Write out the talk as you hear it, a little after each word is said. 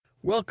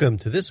Welcome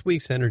to this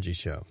week's Energy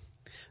Show.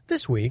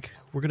 This week,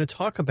 we're going to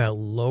talk about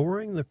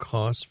lowering the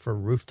cost for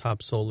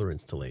rooftop solar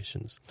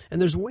installations.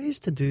 And there's ways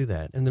to do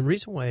that. And the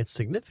reason why it's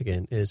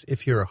significant is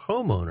if you're a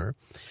homeowner,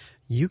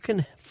 you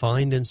can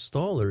find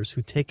installers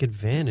who take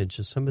advantage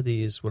of some of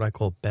these, what I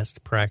call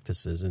best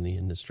practices in the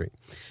industry.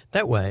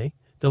 That way,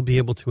 they'll be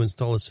able to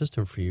install a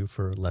system for you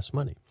for less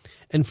money.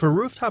 And for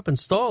rooftop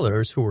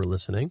installers who are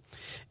listening,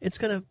 it's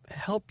going to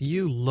help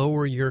you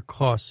lower your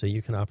costs so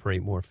you can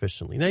operate more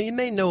efficiently. Now, you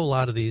may know a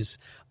lot of these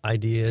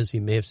ideas.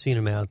 You may have seen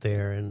them out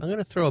there. And I'm going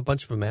to throw a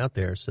bunch of them out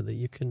there so that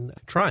you can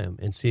try them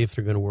and see if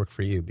they're going to work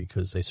for you,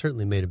 because they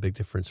certainly made a big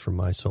difference for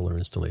my solar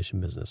installation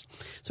business.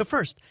 So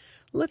first,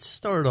 let's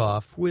start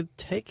off with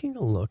taking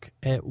a look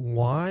at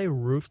why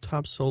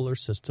rooftop solar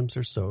systems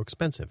are so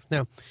expensive.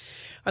 Now,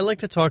 I like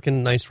to talk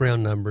in nice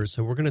round numbers,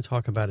 so we're going to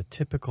talk about a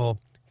typical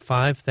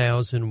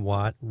 5,000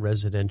 watt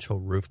residential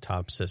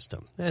rooftop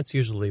system. That's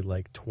usually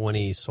like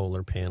 20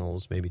 solar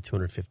panels, maybe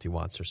 250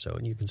 watts or so,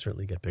 and you can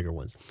certainly get bigger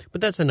ones.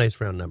 But that's a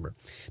nice round number.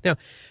 Now,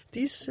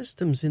 these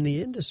systems in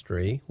the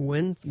industry,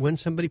 when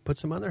somebody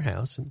puts them on their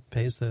house and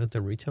pays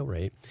the retail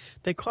rate,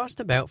 they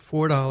cost about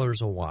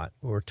 $4 a watt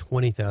or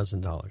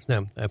 $20,000.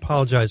 Now, I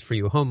apologize for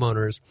you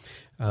homeowners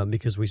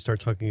because we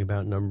start talking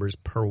about numbers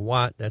per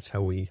watt. That's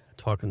how we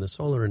talk in the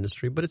solar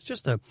industry, but it's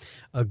just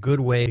a good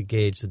way to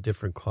gauge the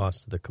different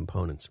costs of the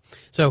components.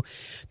 So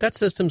that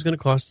system's going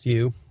to cost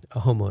you, a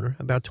homeowner,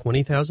 about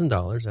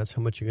 $20,000. That's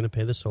how much you're going to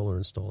pay the solar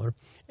installer.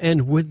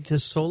 And with the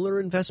solar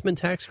investment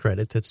tax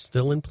credit that's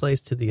still in place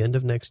to the end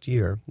of next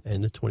year,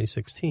 end of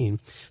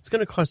 2016, it's going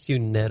to cost you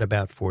net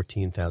about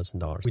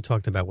 $14,000. We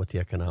talked about what the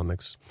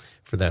economics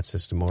for that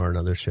system are in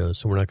other shows,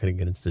 so we're not going to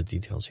get into the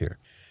details here.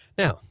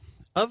 Now,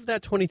 of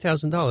that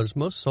 $20,000,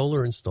 most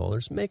solar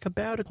installers make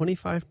about a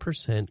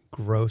 25%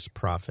 gross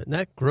profit. And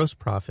that gross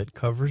profit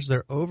covers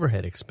their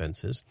overhead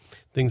expenses,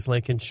 things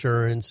like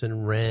insurance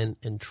and rent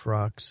and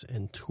trucks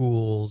and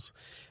tools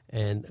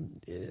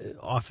and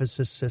office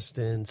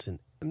assistants and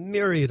a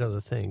myriad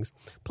other things,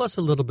 plus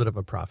a little bit of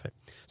a profit.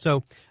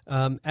 So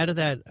out of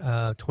that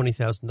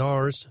 $20,000,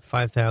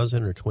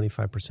 $5,000 or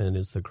 25%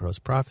 is the gross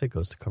profit,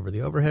 goes to cover the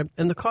overhead.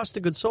 And the cost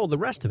of goods sold, the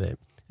rest of it,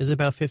 is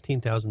about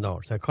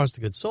 $15,000. That cost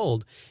of goods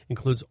sold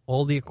includes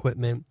all the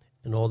equipment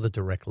and all the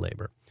direct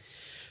labor.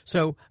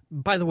 So,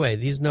 by the way,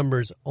 these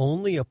numbers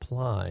only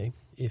apply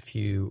if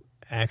you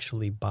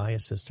actually buy a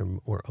system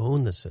or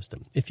own the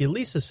system. If you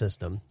lease a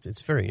system,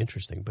 it's very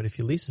interesting, but if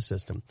you lease a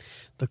system,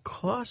 the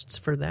costs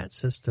for that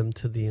system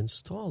to the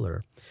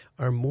installer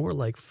are more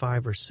like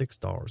 $5 or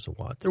 $6 a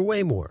watt. They're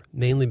way more,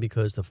 mainly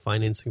because the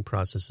financing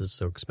process is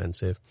so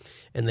expensive,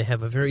 and they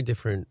have a very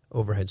different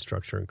overhead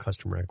structure and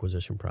customer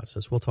acquisition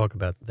process. We'll talk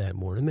about that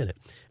more in a minute.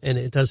 And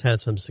it does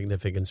have some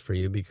significance for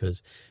you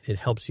because it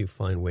helps you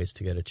find ways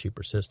to get a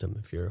cheaper system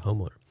if you're a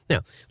homeowner.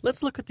 Now,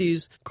 let's look at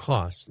these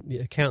costs. The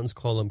accountants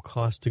call them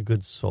cost of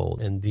goods sold,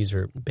 and these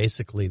are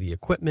basically the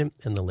equipment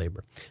and the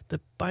labor.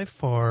 By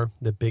far,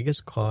 the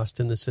biggest cost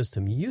in the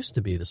system used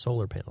to be the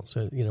solar panels.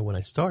 So, when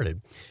I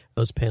started,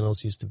 those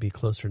panels used to be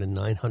closer to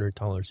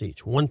 $900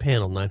 each. One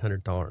panel,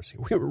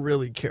 $900. We were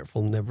really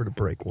careful never to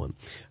break one.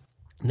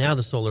 Now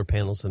the solar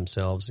panels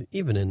themselves,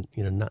 even in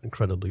not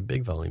incredibly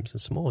big volumes and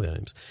small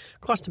volumes,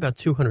 cost about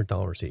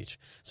 $200 each.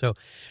 So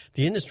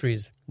the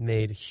industry's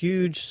made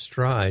huge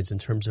strides in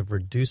terms of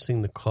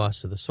reducing the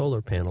cost of the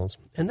solar panels,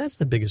 and that's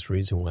the biggest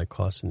reason why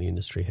costs in the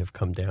industry have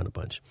come down a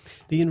bunch.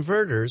 The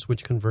inverters,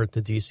 which convert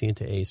the DC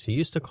into AC,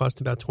 used to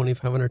cost about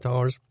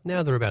 $2,500.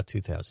 Now they're about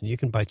 $2,000. You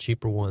can buy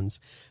cheaper ones,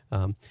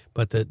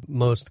 but the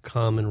most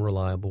common,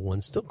 reliable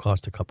ones still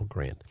cost a couple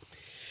grand.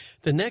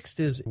 The next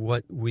is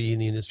what we in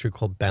the industry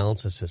call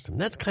balance of system.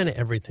 That's kind of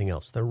everything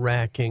else. The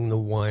racking, the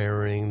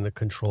wiring, the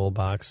control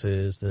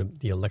boxes,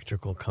 the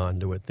electrical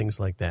conduit, things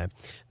like that.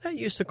 That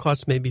used to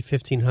cost maybe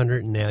 $1,500,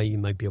 and now you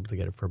might be able to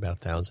get it for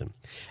about $1,000.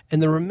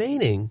 And the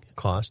remaining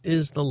cost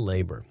is the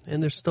labor,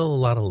 and there's still a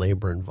lot of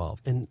labor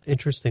involved. And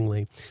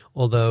interestingly,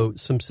 although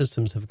some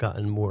systems have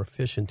gotten more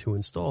efficient to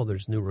install,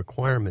 there's new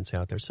requirements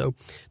out there. So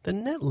the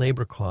net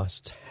labor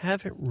costs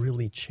haven't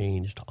really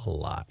changed a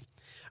lot.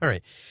 All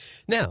right,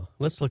 now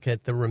let's look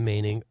at the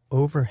remaining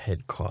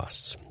overhead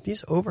costs.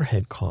 These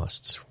overhead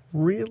costs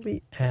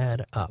really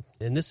add up,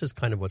 and this is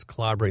kind of what's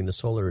clobbering the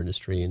solar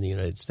industry in the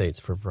United States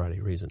for a variety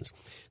of reasons.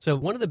 So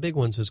one of the big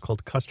ones is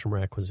called customer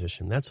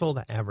acquisition. That's all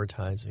the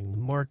advertising, the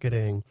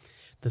marketing,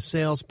 the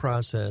sales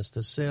process,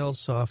 the sales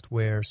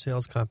software,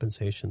 sales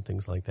compensation,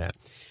 things like that.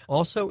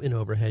 Also in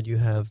overhead, you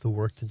have the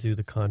work to do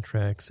the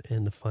contracts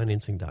and the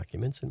financing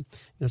documents. And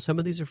some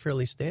of these are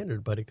fairly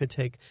standard, but it could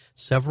take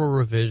several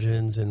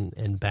revisions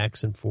and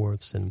backs and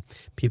forths and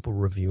people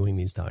reviewing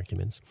these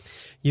documents.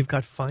 You've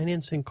got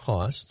financing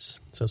costs.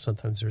 So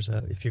sometimes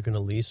if you're going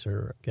to lease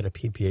or get a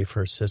PPA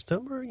for a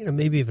system or,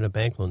 maybe even a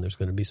bank loan, there's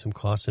going to be some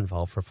costs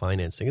involved for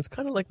financing. It's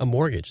kind of like a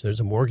mortgage. There's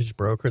a mortgage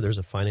broker, there's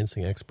a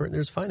financing expert, and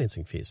there's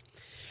financing fees.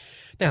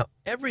 Now,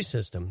 every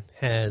system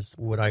has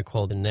what I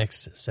call the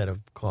next set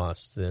of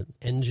costs, the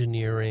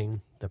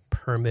engineering, the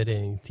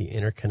permitting, the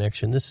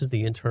interconnection. This is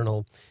the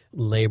internal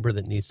labor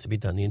that needs to be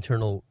done, the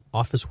internal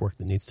office work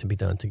that needs to be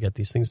done to get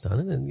these things done.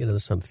 And then,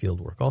 there's some field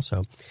work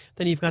also.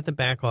 Then you've got the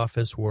back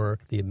office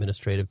work, the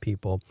administrative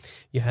people.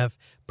 You have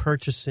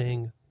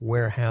purchasing,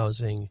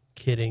 warehousing,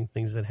 kitting,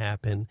 things that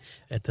happen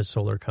at the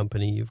solar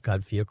company. You've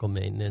got vehicle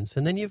maintenance.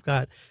 And then you've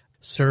got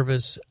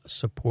service,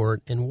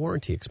 support, and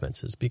warranty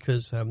expenses,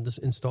 because the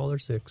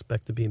installers that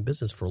expect to be in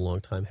business for a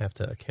long time have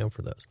to account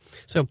for those.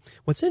 So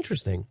what's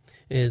interesting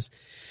is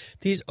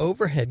these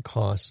overhead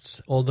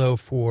costs, although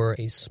for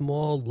a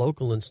small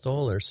local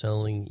installer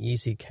selling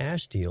easy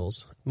cash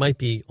deals, might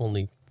be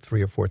only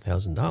 $3,000 or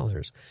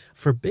 $4,000.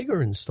 For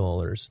bigger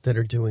installers that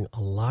are doing a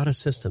lot of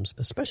systems,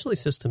 especially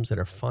systems that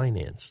are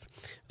financed,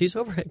 these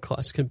overhead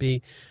costs can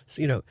be,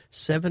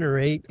 $7,000 or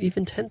 $8,000,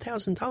 even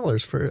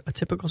 $10,000 for a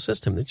typical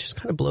system. It just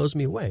kind of blows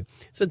me away.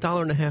 It's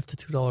 $1.50 to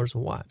 $2 a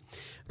watt.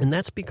 And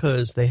that's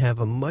because they have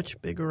a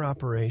much bigger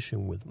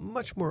operation with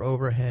much more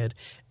overhead,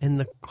 and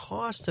the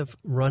cost of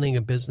running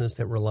a business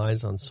that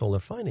relies on solar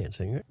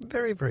financing are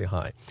very, very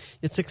high.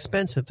 It's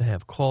expensive to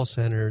have call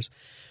centers,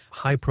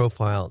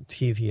 high-profile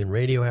TV and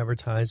radio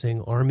advertising,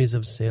 armies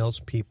of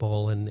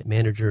salespeople and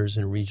managers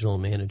and regional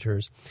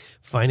managers,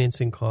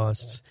 financing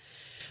costs.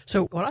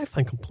 So what I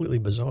find completely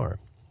bizarre,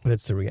 but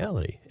it's the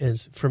reality,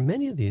 is for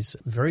many of these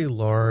very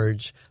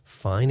large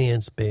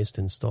finance-based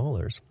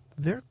installers,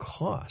 their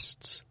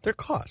costs,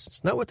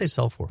 not what they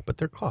sell for, but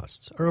their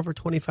costs are over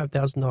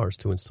 $25,000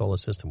 to install a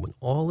system when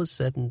all is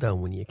said and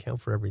done, when you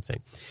account for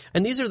everything.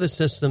 And these are the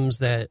systems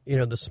that,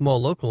 the small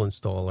local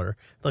installer,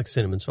 like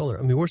Cinnamon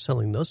Solar, we're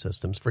selling those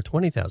systems for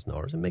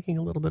 $20,000 and making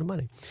a little bit of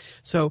money.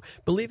 So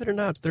believe it or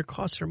not, their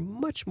costs are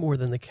much more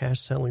than the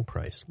cash selling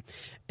price.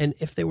 And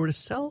if they were to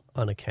sell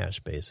on a cash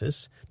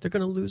basis, they're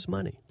going to lose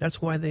money.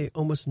 That's why they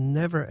almost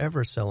never,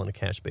 ever sell on a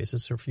cash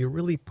basis. So if you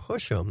really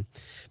push them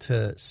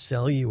to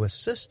sell you a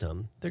system,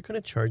 they're going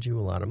to charge you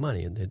a lot of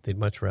money, and they'd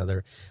much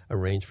rather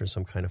arrange for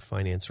some kind of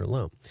finance or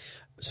loan.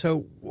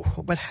 So,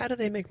 but how do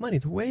they make money?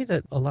 The way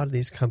that a lot of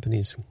these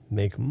companies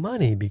make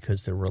money,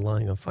 because they're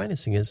relying on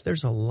financing, is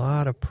there's a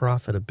lot of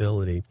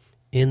profitability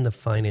in the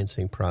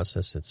financing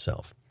process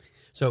itself.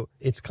 So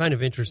it's kind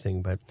of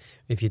interesting, but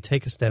if you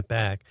take a step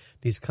back,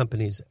 these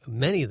companies,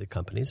 many of the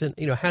companies, and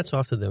hats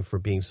off to them for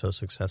being so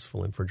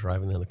successful and for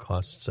driving down the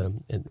costs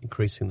and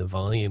increasing the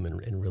volume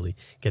and really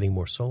getting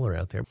more solar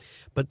out there.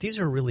 But these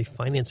are really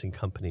financing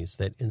companies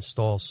that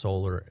install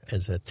solar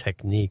as a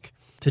technique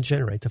to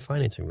generate the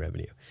financing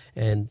revenue.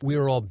 And we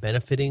are all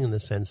benefiting in the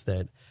sense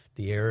that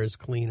the air is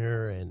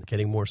cleaner and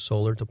getting more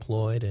solar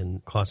deployed,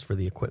 and cost for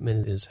the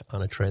equipment is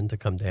on a trend to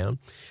come down.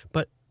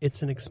 But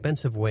it's an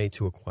expensive way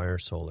to acquire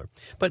solar.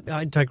 But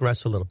I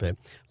digress a little bit.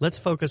 Let's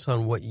focus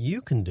on what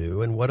you can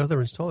do and what other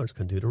installers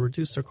can do to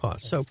reduce their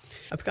costs. So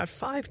I've got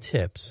 5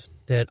 tips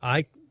that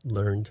I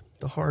learned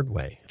the hard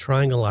way,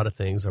 trying a lot of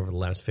things over the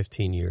last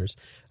 15 years.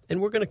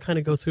 And we're going to kind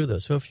of go through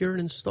those. So if you're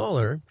an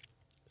installer,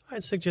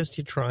 I'd suggest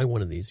you try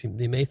one of these.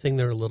 You may think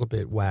they're a little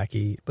bit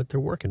wacky, but they're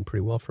working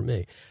pretty well for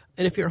me.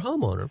 And if you're a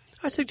homeowner,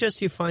 I suggest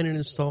you find an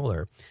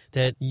installer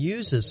that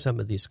uses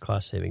some of these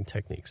cost-saving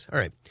techniques. All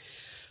right.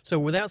 So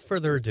without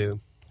further ado,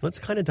 let's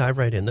kind of dive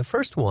right in. The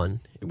first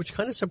one, which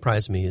kind of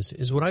surprised me,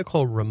 is what I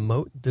call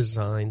remote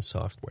design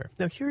software.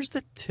 Now, here's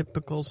the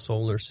typical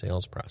solar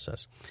sales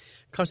process.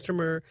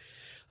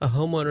 A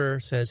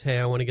homeowner says, hey,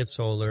 I want to get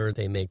solar.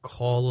 They may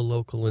call a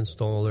local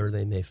installer.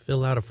 They may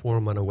fill out a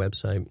form on a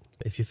website.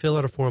 If you fill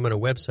out a form on a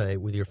website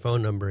with your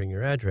phone number and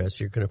your address,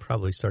 you're going to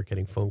probably start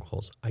getting phone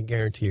calls. I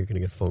guarantee you're going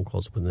to get phone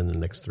calls within the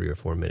next 3 or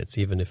 4 minutes,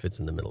 even if it's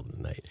in the middle of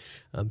the night,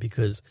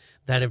 because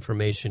that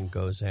information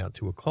goes out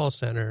to a call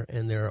center,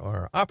 and there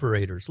are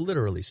operators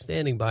literally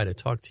standing by to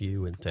talk to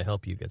you and to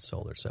help you get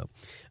solar. So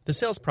the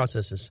sales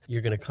process is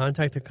you're going to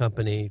contact a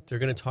company. They're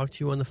going to talk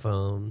to you on the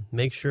phone,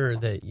 make sure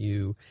that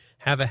you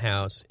have a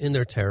house in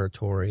their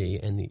territory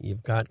and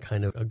you've got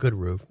kind of a good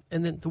roof.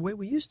 And then the way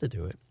we used to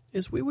do it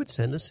is we would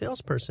send a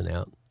salesperson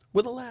out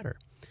with a ladder,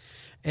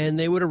 and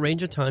they would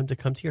arrange a time to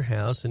come to your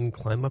house and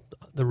climb up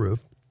the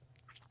roof.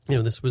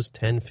 This was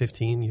 10,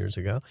 15 years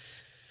ago.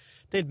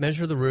 They'd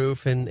measure the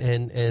roof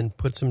and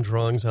put some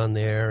drawings on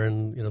there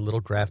and little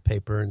graph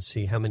paper and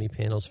see how many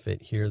panels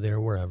fit here, there,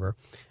 wherever,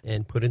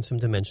 and put in some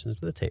dimensions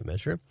with a tape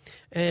measure.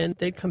 And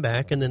they'd come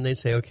back, and then they'd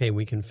say, okay,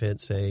 we can fit,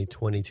 say,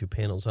 22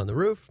 panels on the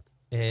roof,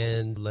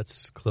 and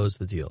let's close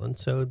the deal. And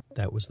so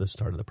that was the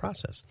start of the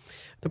process.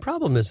 The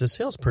problem is the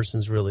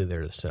salesperson's really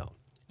there to sell.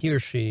 He or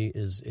she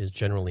is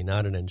generally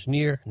not an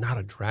engineer, not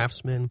a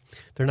draftsman.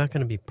 They're not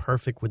going to be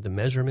perfect with the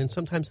measurements.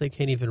 Sometimes they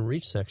can't even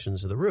reach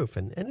sections of the roof,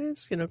 and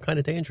it's kind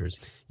of dangerous.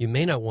 You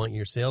may not want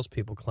your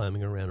salespeople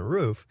climbing around a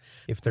roof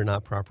if they're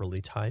not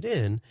properly tied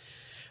in.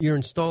 Your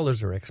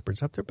installers are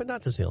experts up there, but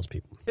not the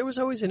salespeople. There was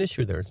always an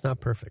issue there. It's not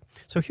perfect.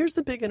 So here's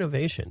the big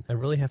innovation. I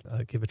really have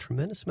to give a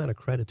tremendous amount of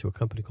credit to a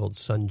company called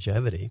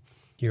Sungevity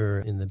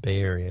here in the Bay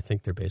Area. I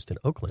think they're based in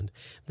Oakland.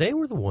 They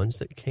were the ones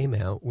that came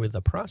out with a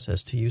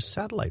process to use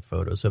satellite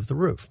photos of the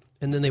roof.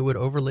 And then they would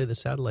overlay the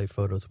satellite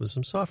photos with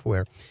some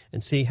software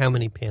and see how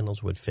many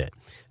panels would fit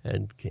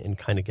and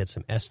kind of get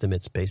some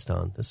estimates based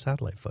on the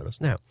satellite photos.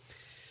 Now,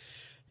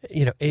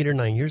 8 or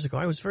 9 years ago,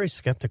 I was very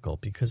skeptical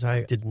because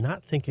I did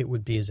not think it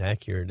would be as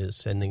accurate as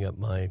sending up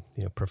my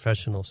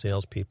professional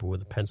salespeople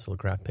with a pencil,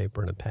 graph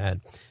paper, and a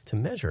pad to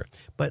measure.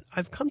 But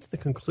I've come to the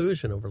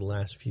conclusion over the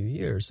last few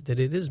years that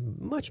it is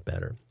much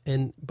better.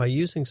 And by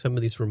using some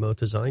of these remote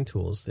design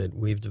tools that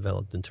we've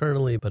developed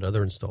internally, but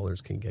other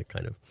installers can get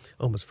kind of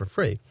almost for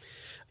free,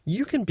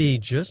 you can be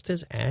just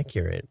as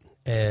accurate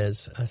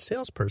as a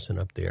salesperson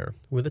up there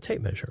with a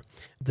tape measure.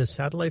 The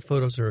satellite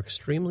photos are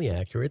extremely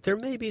accurate. There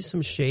may be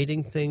some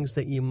shading things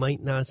that you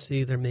might not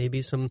see. There may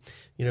be some,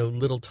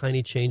 little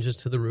tiny changes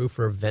to the roof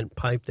or a vent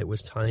pipe that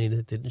was tiny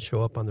that didn't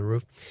show up on the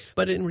roof.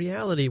 But in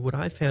reality, what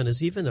I found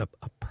is even a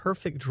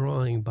perfect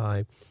drawing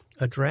by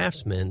a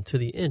draftsman to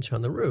the inch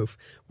on the roof,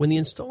 when the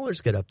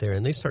installers get up there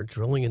and they start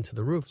drilling into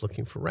the roof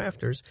looking for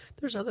rafters,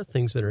 there's other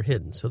things that are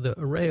hidden. So the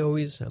array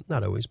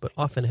not always, but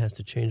often has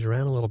to change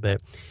around a little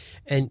bit.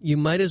 And you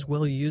might as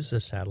well use the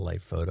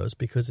satellite photos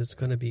because it's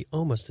going to be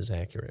almost as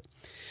accurate.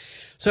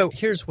 So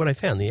here's what I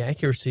found. The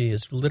accuracy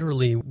is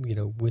literally,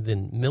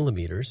 within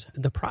millimeters.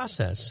 The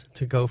process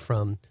to go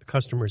from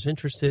customers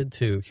interested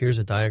to here's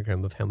a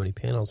diagram of how many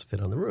panels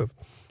fit on the roof,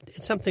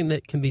 it's something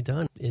that can be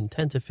done in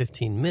 10 to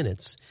 15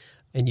 minutes.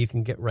 And you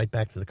can get right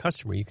back to the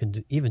customer. You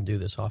can even do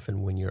this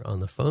often when you're on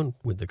the phone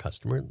with the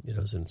customer,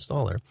 as an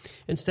installer.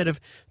 Instead of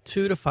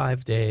 2 to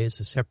 5 days,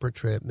 a separate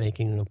trip,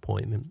 making an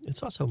appointment,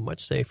 it's also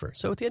much safer.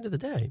 So at the end of the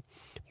day,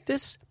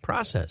 this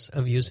process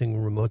of using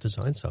remote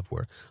design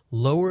software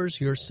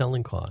lowers your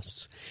selling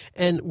costs.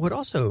 And what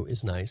also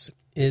is nice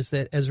is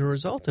that as a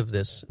result of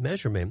this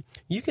measurement,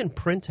 you can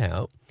print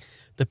out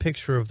the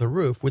picture of the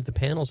roof with the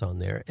panels on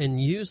there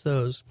and use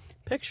those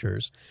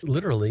pictures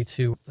literally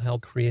to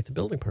help create the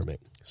building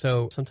permit.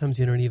 So sometimes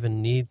you don't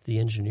even need the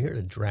engineer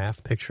to draft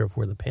a picture of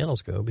where the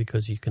panels go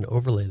because you can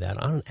overlay that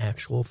on an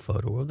actual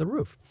photo of the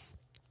roof.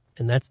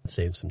 And that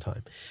saves some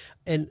time.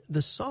 And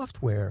the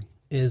software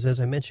is, as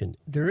I mentioned,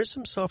 there is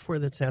some software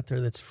that's out there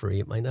that's free.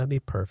 It might not be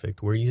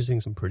perfect. We're using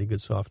some pretty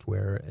good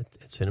software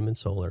at Cinnamon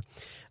Solar.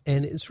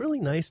 And it's really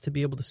nice to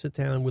be able to sit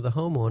down with a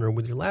homeowner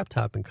with your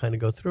laptop and kind of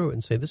go through it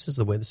and say, this is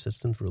the way the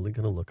system's really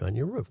going to look on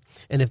your roof.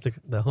 And if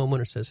the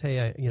homeowner says,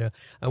 hey,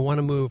 I want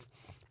to move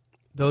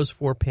those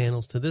 4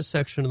 panels to this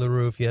section of the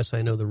roof. Yes,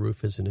 I know the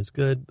roof isn't as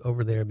good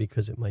over there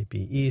because it might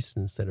be east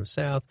instead of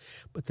south,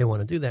 but they want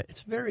to do that.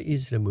 It's very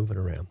easy to move it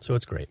around, so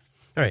it's great.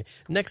 All right,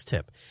 next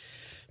tip.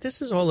 This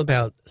is all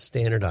about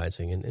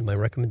standardizing, and my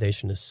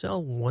recommendation is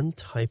sell one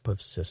type of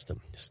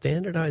system.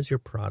 Standardize your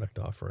product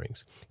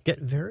offerings. Get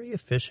very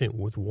efficient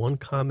with one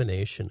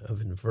combination of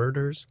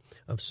inverters,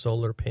 of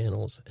solar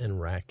panels, and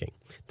racking.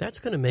 That's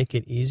going to make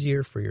it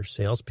easier for your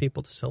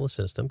salespeople to sell a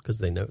system because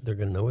they're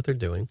going to know what they're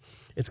doing.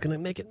 It's going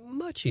to make it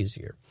much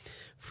easier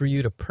for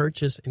you to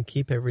purchase and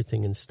keep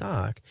everything in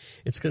stock.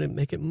 It's going to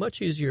make it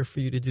much easier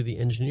for you to do the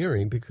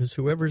engineering because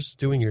whoever's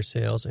doing your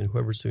sales and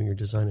whoever's doing your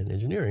design and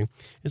engineering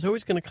is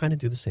always going to kind of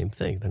do the same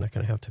thing. They're not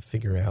going to have to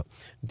figure out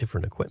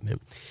different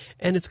equipment.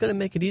 And it's going to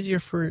make it easier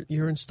for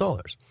your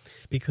installers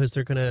because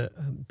they're going to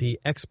be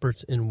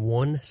experts in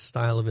one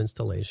style of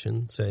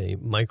installation, say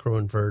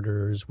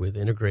microinverters with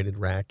integrated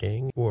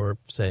racking, or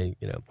say,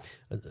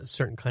 a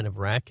certain kind of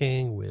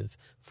racking with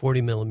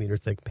 40 millimeter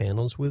thick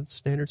panels with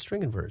standard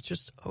string inverters.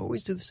 Just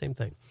always do the same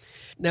thing.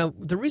 Now,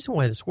 the reason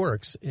why this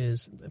works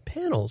is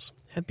panels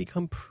have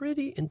become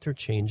pretty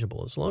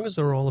interchangeable as long as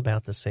they're all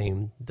about the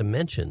same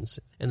dimensions,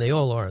 and they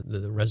all are.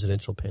 The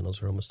residential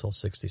panels are almost all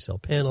 60-cell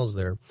panels.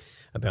 They're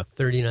about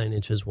 39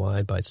 inches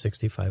wide by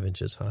 65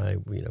 inches high,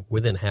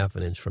 within half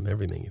an inch from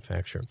every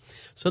manufacturer.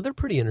 So they're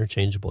pretty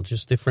interchangeable,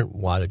 just different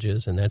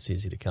wattages, and that's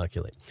easy to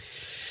calculate.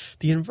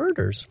 The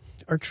inverters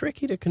are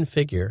tricky to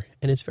configure,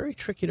 and it's very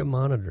tricky to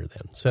monitor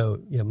them. So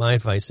my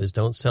advice is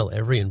don't sell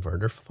every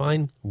inverter.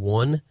 Find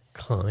one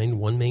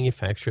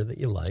manufacturer that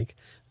you like,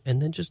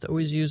 and then just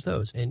always use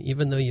those. And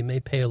even though you may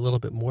pay a little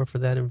bit more for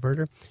that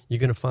inverter, you're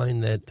going to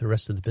find that the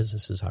rest of the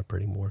business is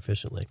operating more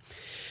efficiently.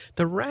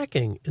 The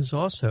racking is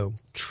also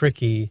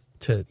tricky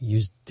to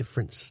use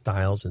different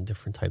styles and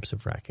different types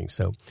of racking.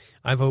 So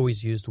I've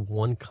always used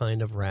one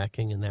kind of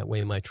racking, and that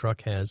way my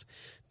truck has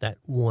that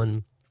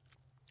one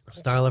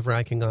style of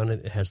racking on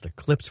it. It has the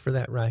clips for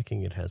that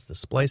racking. It has the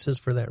splices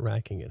for that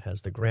racking. It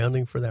has the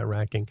grounding for that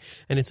racking.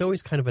 And it's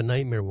always kind of a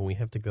nightmare when we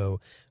have to go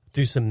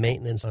do some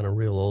maintenance on a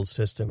real old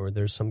system, or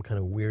there's some kind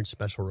of weird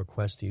special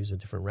request to use a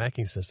different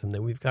racking system,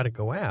 that we've got to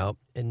go out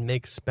and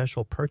make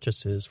special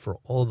purchases for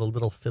all the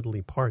little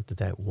fiddly part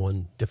that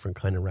one different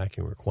kind of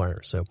racking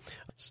requires. So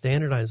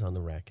standardize on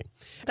the racking.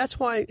 That's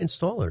why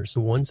installers,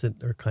 the ones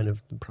that are kind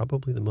of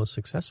probably the most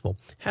successful,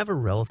 have a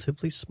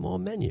relatively small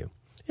menu.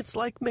 It's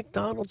like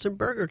McDonald's and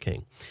Burger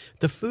King.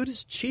 The food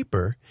is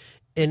cheaper,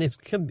 and it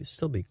can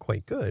still be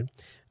quite good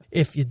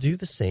if you do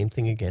the same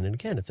thing again and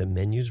again. If the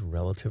menu's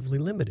relatively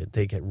limited,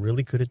 they get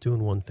really good at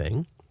doing one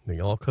thing. They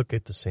all cook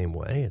it the same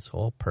way. It's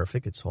all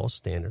perfect. It's all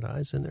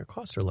standardized, and their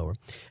costs are lower.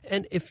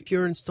 And if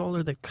you're an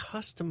installer that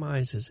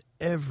customizes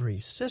every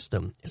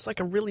system, it's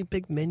like a really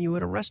big menu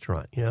at a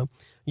restaurant.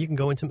 You can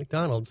go into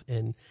McDonald's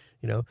and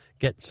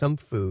get some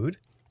food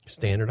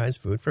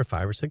standardized food for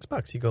 $5 or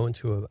 $6. You go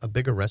into a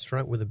bigger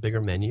restaurant with a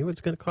bigger menu,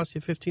 it's going to cost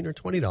you $15 or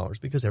 $20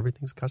 because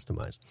everything's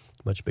customized,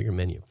 much bigger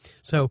menu.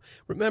 So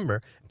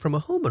remember, from a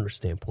homeowner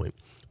standpoint,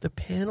 the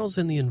panels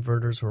and the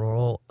inverters are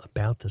all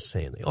about the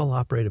same. They all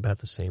operate about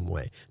the same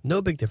way.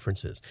 No big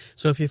differences.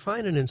 So if you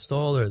find an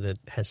installer that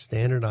has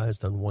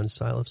standardized on one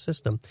style of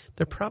system,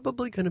 they're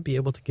probably going to be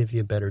able to give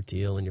you a better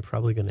deal, and you're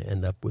probably going to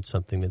end up with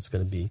something that's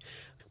going to be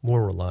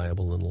more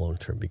reliable in the long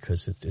term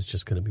because it's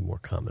just going to be more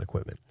common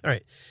equipment. All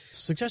right.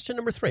 Suggestion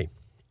number 3,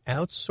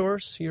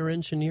 outsource your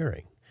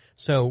engineering.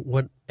 So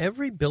what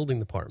every building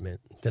department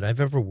that I've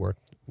ever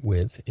worked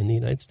with in the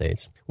United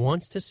States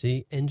wants to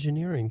see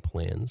engineering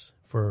plans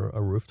for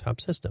a rooftop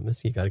system.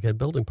 You got to get a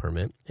building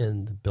permit,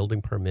 and the building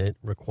permit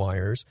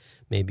requires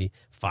maybe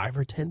 5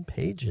 or 10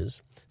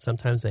 pages.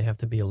 Sometimes they have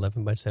to be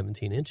 11 by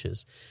 17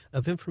 inches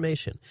of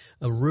information,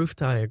 a roof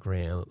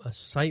diagram, a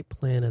site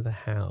plan of the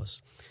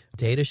house,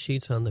 data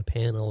sheets on the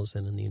panels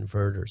and in the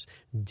inverters,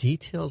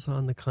 details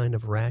on the kind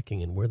of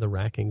racking and where the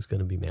racking is going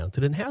to be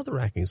mounted and how the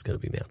racking is going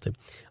to be mounted,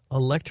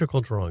 electrical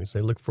drawings.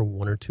 They look for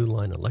 1 or 2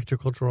 line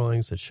electrical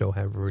drawings that show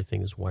how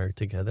everything is wired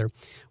together,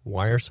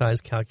 wire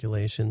size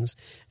calculations,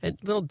 and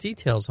little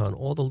details on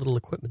all the little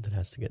equipment that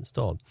has to get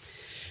installed.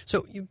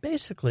 So you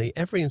basically,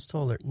 every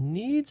installer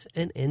needs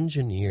an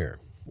engineer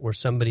or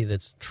somebody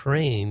that's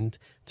trained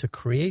to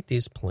create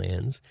these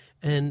plans,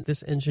 and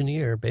this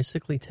engineer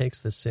basically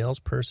takes the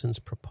salesperson's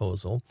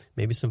proposal,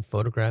 maybe some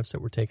photographs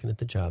that were taken at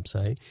the job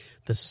site,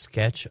 the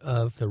sketch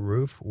of the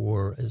roof,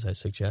 or as I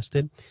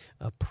suggested,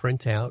 a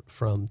printout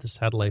from the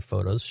satellite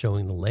photos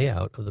showing the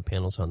layout of the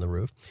panels on the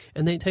roof,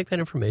 and they take that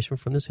information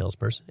from the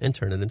salesperson and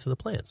turn it into the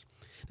plans.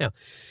 Now,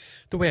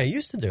 the way I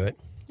used to do it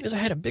is I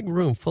had a big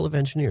room full of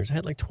engineers. I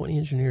had like 20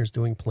 engineers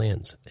doing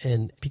plans.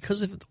 And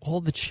because of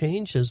all the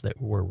changes that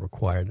were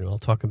required, and I'll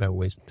talk about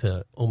ways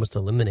to almost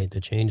eliminate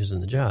the changes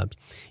in the jobs,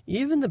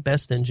 even the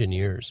best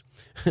engineers,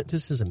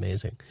 this is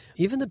amazing,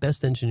 even the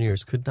best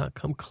engineers could not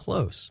come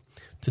close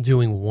to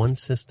doing one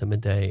system a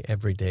day,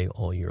 every day,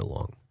 all year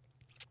long.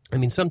 I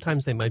mean,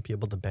 sometimes they might be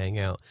able to bang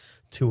out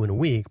 2 in a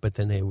week, but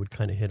then they would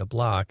kind of hit a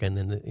block, and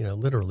then,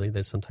 literally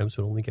they sometimes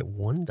would only get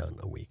 1 done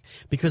a week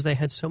because they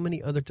had so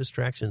many other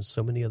distractions,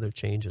 so many other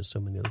changes, so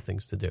many other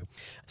things to do.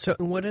 So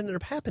what ended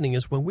up happening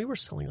is when we were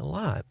selling a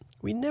lot,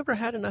 we never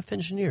had enough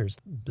engineers.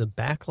 The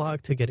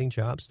backlog to getting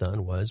jobs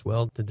done was,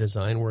 well, the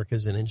design work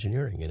is in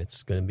engineering, and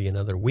it's going to be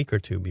another week or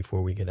 2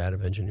 before we get out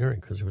of engineering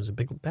because there was a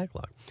big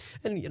backlog.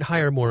 And you'd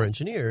hire more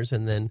engineers,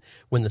 and then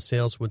when the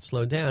sales would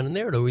slow down, and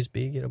there would always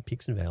be,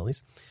 peaks and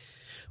valleys,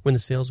 when the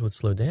sales would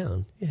slow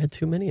down, you had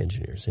too many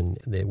engineers and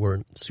they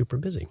weren't super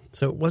busy.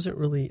 So it wasn't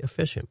really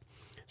efficient.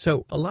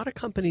 So a lot of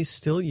companies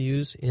still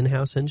use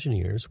in-house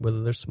engineers,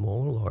 whether they're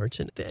small or large.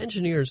 And the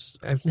engineers,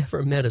 I've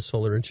never met a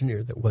solar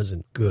engineer that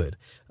wasn't good.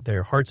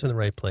 Their heart's in the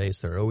right place.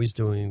 They're always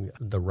doing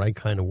the right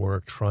kind of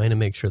work, trying to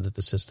make sure that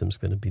the system's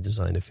going to be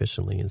designed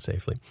efficiently and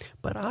safely.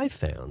 But I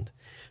found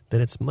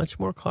that it's much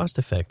more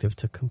cost-effective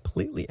to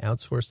completely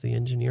outsource the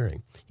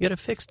engineering. You get a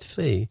fixed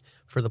fee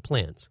for the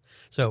plans.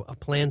 So a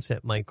plan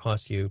set might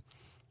cost you,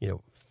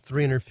 $350,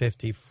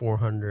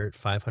 $400,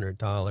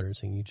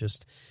 $500, and you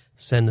just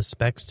send the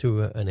specs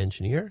to an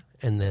engineer,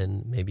 and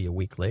then maybe a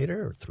week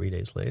later or 3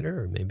 days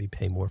later, or maybe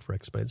pay more for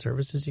expedited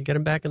services, you get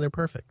them back and they're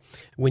perfect.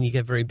 When you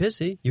get very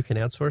busy, you can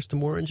outsource to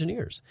more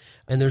engineers.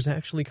 And there's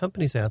actually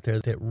companies out there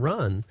that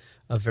run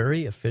a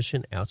very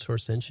efficient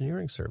outsourced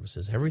engineering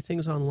services.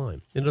 Everything's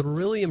online. And it'll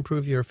really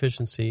improve your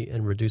efficiency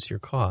and reduce your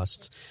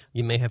costs.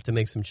 You may have to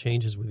make some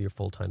changes with your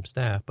full-time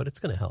staff, but it's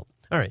going to help.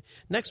 All right,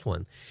 next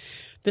one.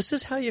 This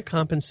is how you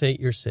compensate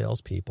your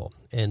salespeople.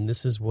 And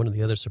this is one of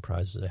the other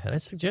surprises I had. I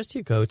suggest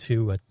you go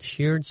to a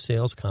tiered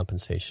sales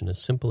compensation, a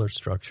simpler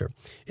structure.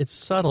 It's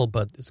subtle,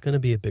 but it's going to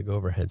be a big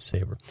overhead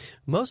saver.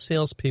 Most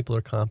salespeople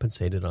are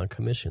compensated on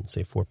commission,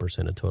 say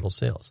 4% of total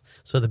sales.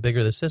 So the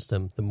bigger the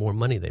system, the more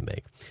money they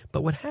make.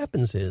 But what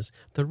happens is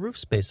the roof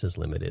space is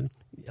limited,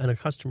 and a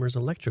customer's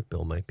electric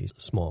bill might be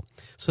small.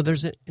 So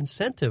there's an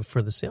incentive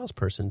for the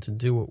salesperson to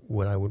do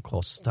what I would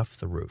call stuff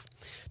the roof.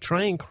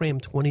 Try and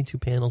cram 22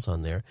 panels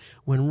on there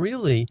when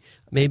really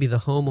maybe the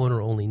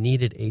homeowner only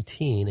needed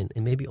 18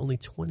 and maybe only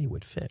 20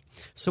 would fit.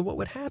 So what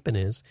would happen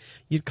is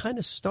you'd kind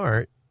of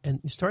start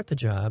the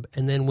job,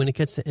 and then when it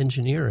gets to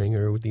engineering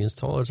or the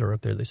installers are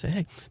up there, they say,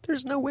 hey,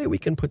 there's no way we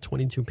can put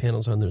 22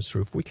 panels on this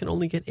roof. We can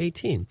only get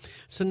 18.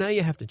 So now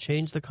you have to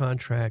change the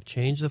contract,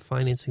 change the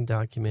financing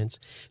documents,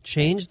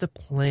 change the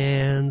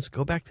plans,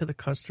 go back to the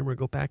customer,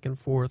 go back and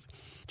forth,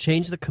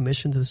 change the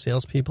commission to the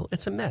salespeople.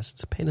 It's a mess.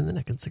 It's a pain in the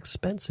neck. It's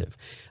expensive.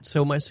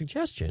 So my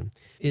suggestion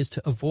is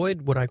to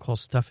avoid what I call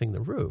stuffing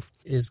the roof,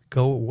 is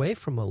go away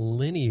from a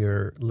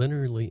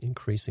linearly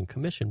increasing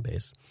commission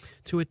base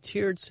to a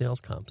tiered sales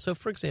comp. So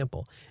for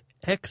example,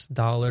 X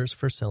dollars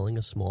for selling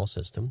a small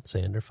system,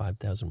 say under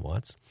 5,000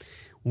 watts,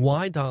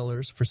 Y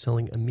dollars for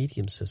selling a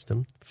medium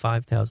system,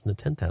 5,000 to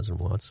 10,000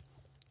 watts,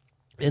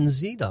 and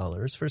Z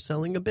dollars for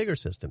selling a bigger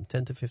system,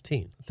 10 to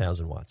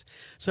 15,000 watts.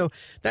 So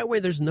that way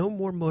there's no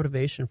more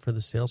motivation for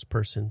the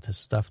salesperson to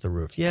stuff the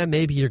roof. Yeah,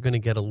 maybe you're going to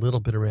get a little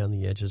bit around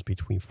the edges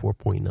between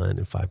 4.9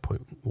 and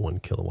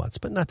 5.1 kilowatts,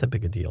 but not that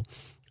big a deal.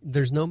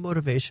 There's no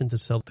motivation to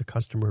sell the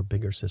customer a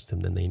bigger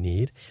system than they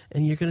need,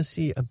 and you're going to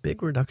see a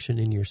big reduction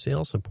in your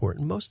sales support,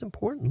 and most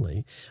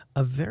importantly,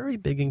 a very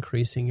big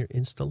increase in your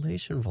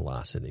installation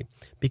velocity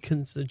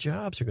because the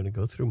jobs are going to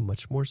go through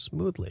much more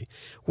smoothly.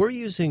 We're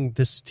using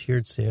this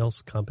tiered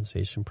sales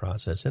compensation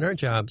process, and our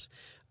jobs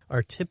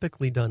are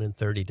typically done in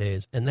 30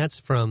 days, and that's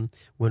from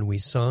when we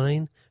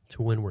sign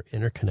to when we're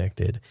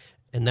interconnected,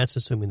 and that's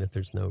assuming that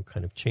there's no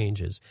kind of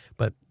changes,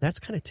 but that's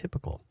kind of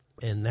typical.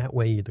 And that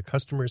way the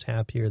customer's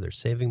happier, they're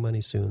saving money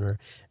sooner,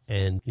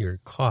 and your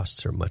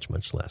costs are much,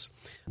 much less.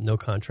 No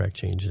contract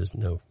changes,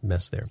 no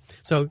mess there.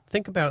 So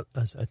think about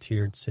a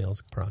tiered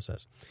sales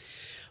process.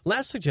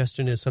 Last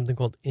suggestion is something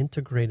called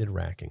integrated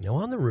racking. Now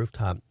on the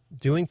rooftop,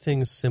 doing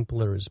things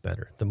simpler is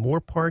better. The more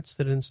parts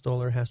that an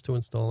installer has to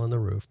install on the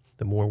roof,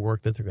 the more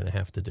work that they're going to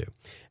have to do.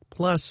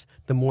 Plus,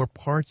 the more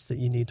parts that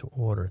you need to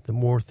order, the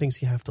more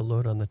things you have to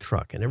load on the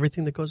truck. And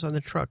everything that goes on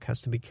the truck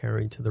has to be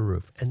carried to the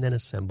roof and then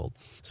assembled.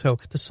 So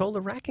the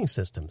solar racking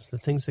systems, the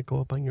things that go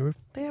up on your roof,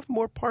 they have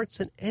more parts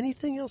than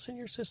anything else in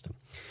your system.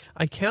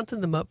 I counted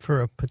them up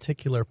for a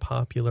particular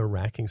popular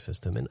racking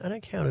system, and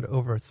I counted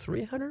over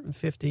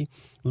 350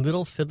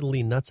 little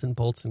fiddly nuts and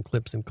bolts and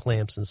clips and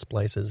clamps and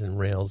splices and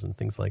rails and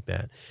things like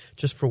that,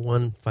 just for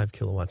one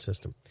 5-kilowatt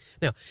system.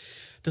 Now,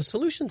 the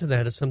solution to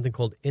that is something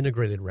called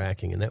integrated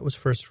racking, and that was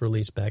first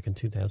released back in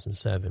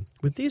 2007.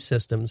 With these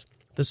systems,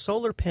 the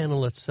solar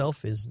panel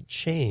itself is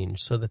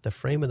changed so that the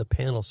frame of the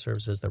panel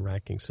serves as the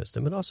racking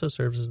system. It also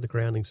serves as the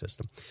grounding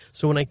system.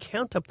 So when I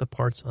count up the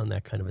parts on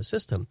that kind of a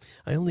system,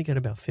 I only get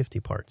about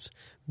 50 parts.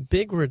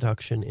 Big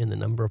reduction in the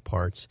number of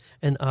parts,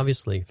 and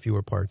obviously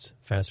fewer parts,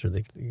 faster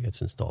it gets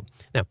installed.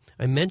 Now,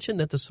 I mentioned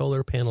that the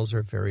solar panels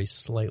are very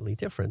slightly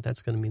different.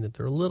 That's going to mean that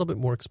they're a little bit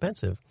more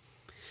expensive.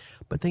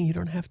 But then you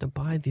don't have to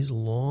buy these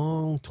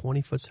long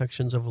 20-foot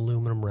sections of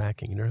aluminum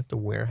racking. You don't have to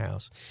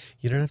warehouse.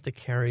 You don't have to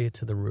carry it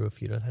to the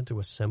roof. You don't have to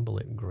assemble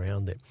it and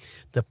ground it.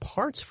 The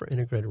parts for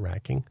integrated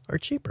racking are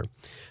cheaper.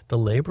 The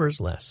labor is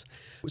less.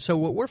 So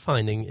what we're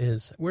finding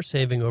is we're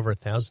saving over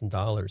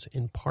 $1,000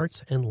 in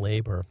parts and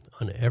labor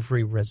on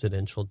every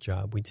residential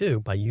job we do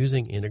by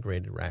using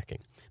integrated racking.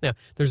 Now,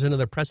 there's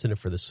another precedent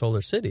for the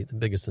Solar City, the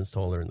biggest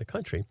installer in the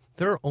country.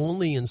 They're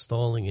only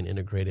installing an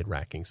integrated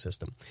racking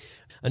system.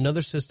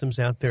 Another system's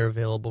out there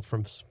available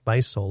from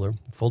Spice Solar.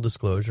 Full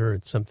disclosure,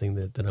 it's something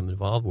that I'm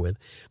involved with,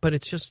 but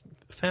it's just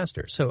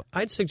faster. So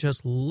I'd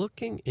suggest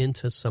looking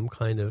into some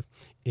kind of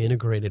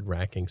integrated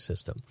racking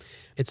system.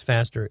 It's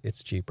faster,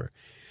 it's cheaper.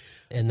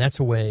 And that's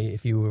a way,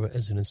 if you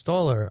as an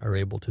installer are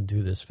able to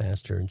do this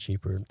faster and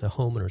cheaper, the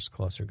homeowner's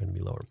costs are going to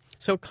be lower.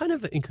 So kind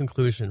of in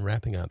conclusion,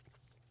 wrapping up,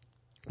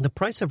 the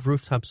price of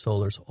rooftop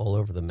solar is all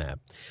over the map.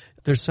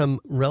 There's some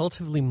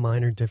relatively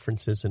minor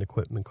differences in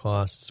equipment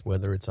costs,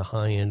 whether it's a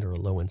high-end or a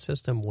low-end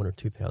system, $1,000 or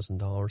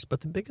 $2,000. But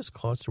the biggest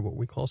costs are what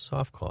we call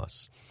soft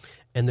costs.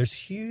 And there's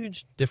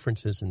huge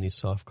differences in these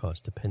soft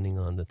costs depending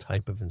on the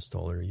type of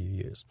installer you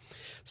use.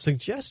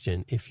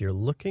 Suggestion, if you're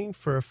looking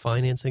for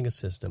financing a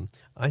system,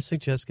 I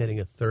suggest getting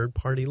a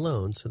third-party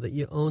loan so that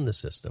you own the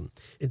system.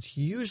 It's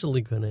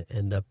usually going to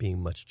end up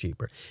being much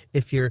cheaper.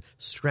 If you're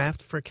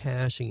strapped for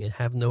cash and you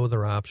have no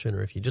other option,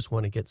 or if you just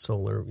want to get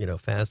solar,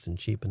 fast and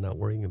cheap and not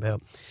worrying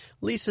about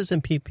leases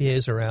and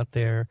PPAs are out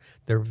there.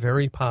 They're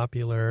very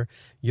popular.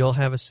 You'll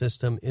have a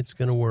system. It's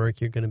going to work.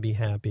 You're going to be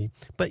happy.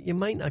 But you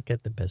might not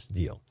get the best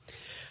deal.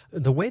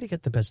 The way to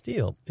get the best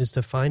deal is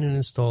to find an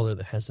installer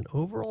that has an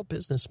overall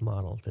business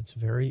model that's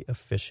very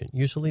efficient.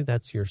 Usually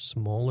that's your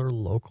smaller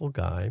local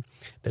guy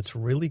that's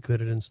really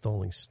good at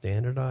installing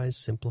standardized,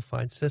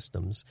 simplified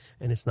systems,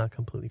 and it's not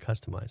completely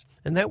customized.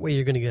 And that way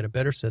you're going to get a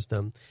better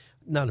system,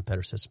 not a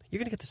better system. You're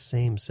going to get the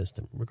same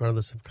system,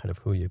 regardless of kind of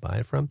who you buy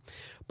it from,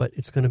 but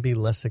it's going to be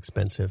less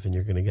expensive and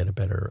you're going to get a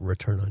better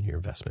return on your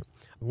investment.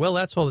 Well,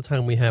 that's all the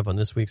time we have on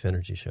this week's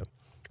Energy Show.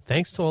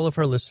 Thanks to all of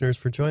our listeners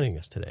for joining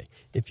us today.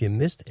 If you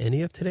missed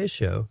any of today's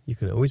show, you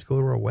can always go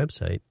to our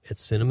website at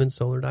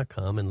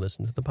cinnamonsolar.com and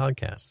listen to the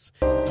podcasts.